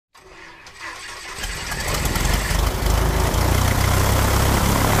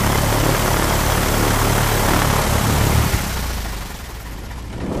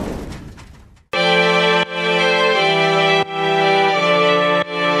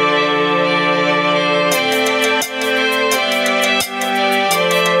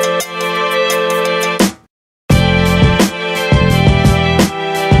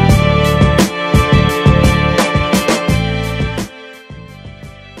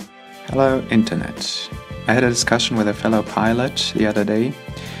Hello Internet. I had a discussion with a fellow pilot the other day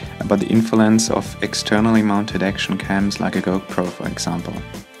about the influence of externally mounted action cams like a GoPro, for example.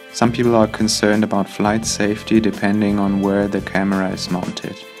 Some people are concerned about flight safety depending on where the camera is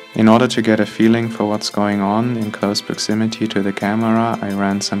mounted. In order to get a feeling for what's going on in close proximity to the camera, I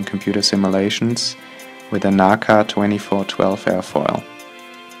ran some computer simulations with a NACA 2412 airfoil.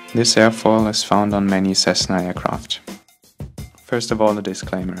 This airfoil is found on many Cessna aircraft. First of all, a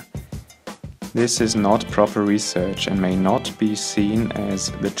disclaimer. This is not proper research and may not be seen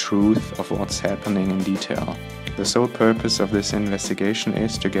as the truth of what's happening in detail. The sole purpose of this investigation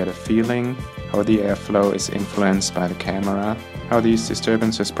is to get a feeling how the airflow is influenced by the camera, how these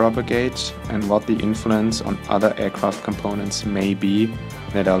disturbances propagate, and what the influence on other aircraft components may be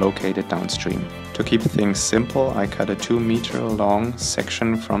that are located downstream. To keep things simple, I cut a 2-meter long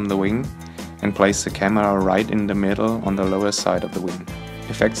section from the wing and place the camera right in the middle on the lower side of the wing.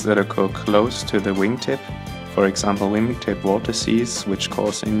 Effects that occur close to the wingtip, for example wingtip vortices which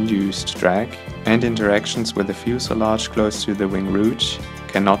cause induced drag, and interactions with the fuselage close to the wing root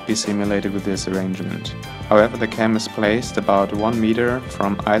cannot be simulated with this arrangement. However, the cam is placed about 1 meter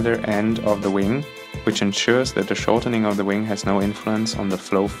from either end of the wing, which ensures that the shortening of the wing has no influence on the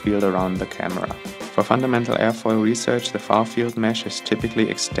flow field around the camera. For fundamental airfoil research, the far field mesh is typically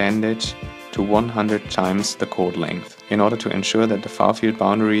extended to 100 times the chord length, in order to ensure that the far field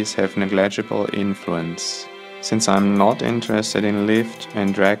boundaries have negligible influence. Since I'm not interested in lift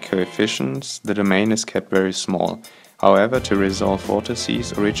and drag coefficients, the domain is kept very small. However, to resolve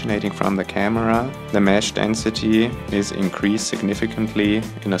vortices originating from the camera, the mesh density is increased significantly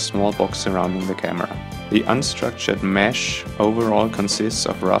in a small box surrounding the camera. The unstructured mesh overall consists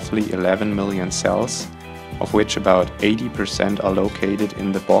of roughly 11 million cells, of which about 80% are located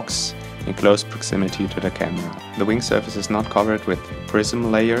in the box in close proximity to the camera. The wing surface is not covered with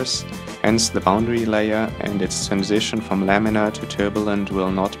prism layers, hence the boundary layer and its transition from laminar to turbulent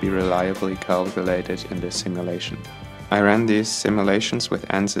will not be reliably calculated in this simulation. I ran these simulations with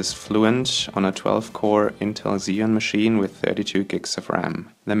ANSYS Fluent on a 12-core Intel Xeon machine with 32 gigs of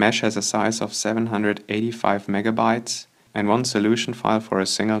RAM. The mesh has a size of 785 megabytes, and one solution file for a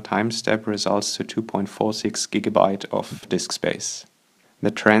single time step results to 2.46 GB of disk space.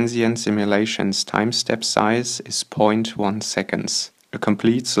 The transient simulation's time step size is 0.1 seconds. A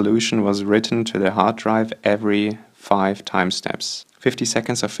complete solution was written to the hard drive every 5 time steps. 50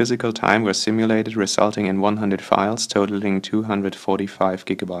 seconds of physical time were simulated, resulting in 100 files totaling 245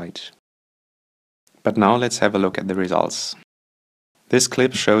 GB. But now let's have a look at the results. This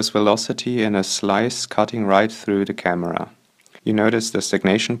clip shows velocity in a slice cutting right through the camera. You notice the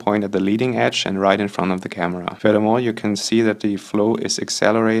stagnation point at the leading edge and right in front of the camera. Furthermore, you can see that the flow is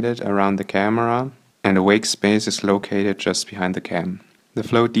accelerated around the camera and a wake space is located just behind the cam. The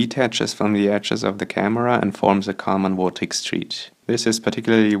flow detaches from the edges of the camera and forms a Kalman vortex street. This is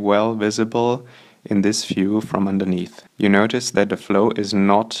particularly well visible in this view from underneath. You notice that the flow is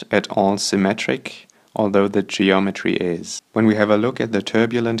not at all symmetric, although the geometry is. When we have a look at the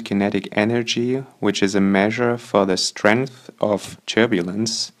turbulent kinetic energy, which is a measure for the strength of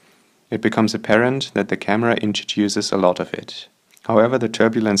turbulence, it becomes apparent that the camera introduces a lot of it. However, the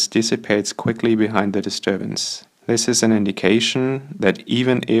turbulence dissipates quickly behind the disturbance. This is an indication that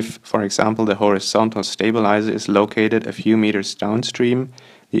even if, for example, the horizontal stabilizer is located a few meters downstream,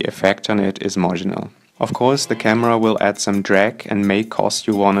 the effect on it is marginal. Of course, the camera will add some drag and may cost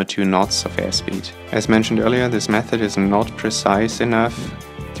you 1 or 2 knots of airspeed. As mentioned earlier, this method is not precise enough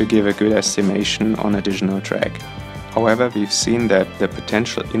to give a good estimation on additional drag. However, we've seen that the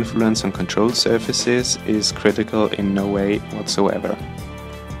potential influence on control surfaces is critical in no way whatsoever.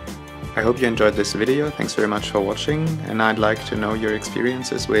 I hope you enjoyed this video, thanks very much for watching, and I'd like to know your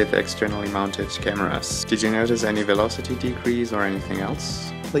experiences with externally mounted cameras. Did you notice any velocity decrease or anything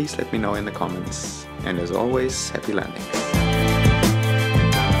else? Please let me know in the comments. And as always, happy landing!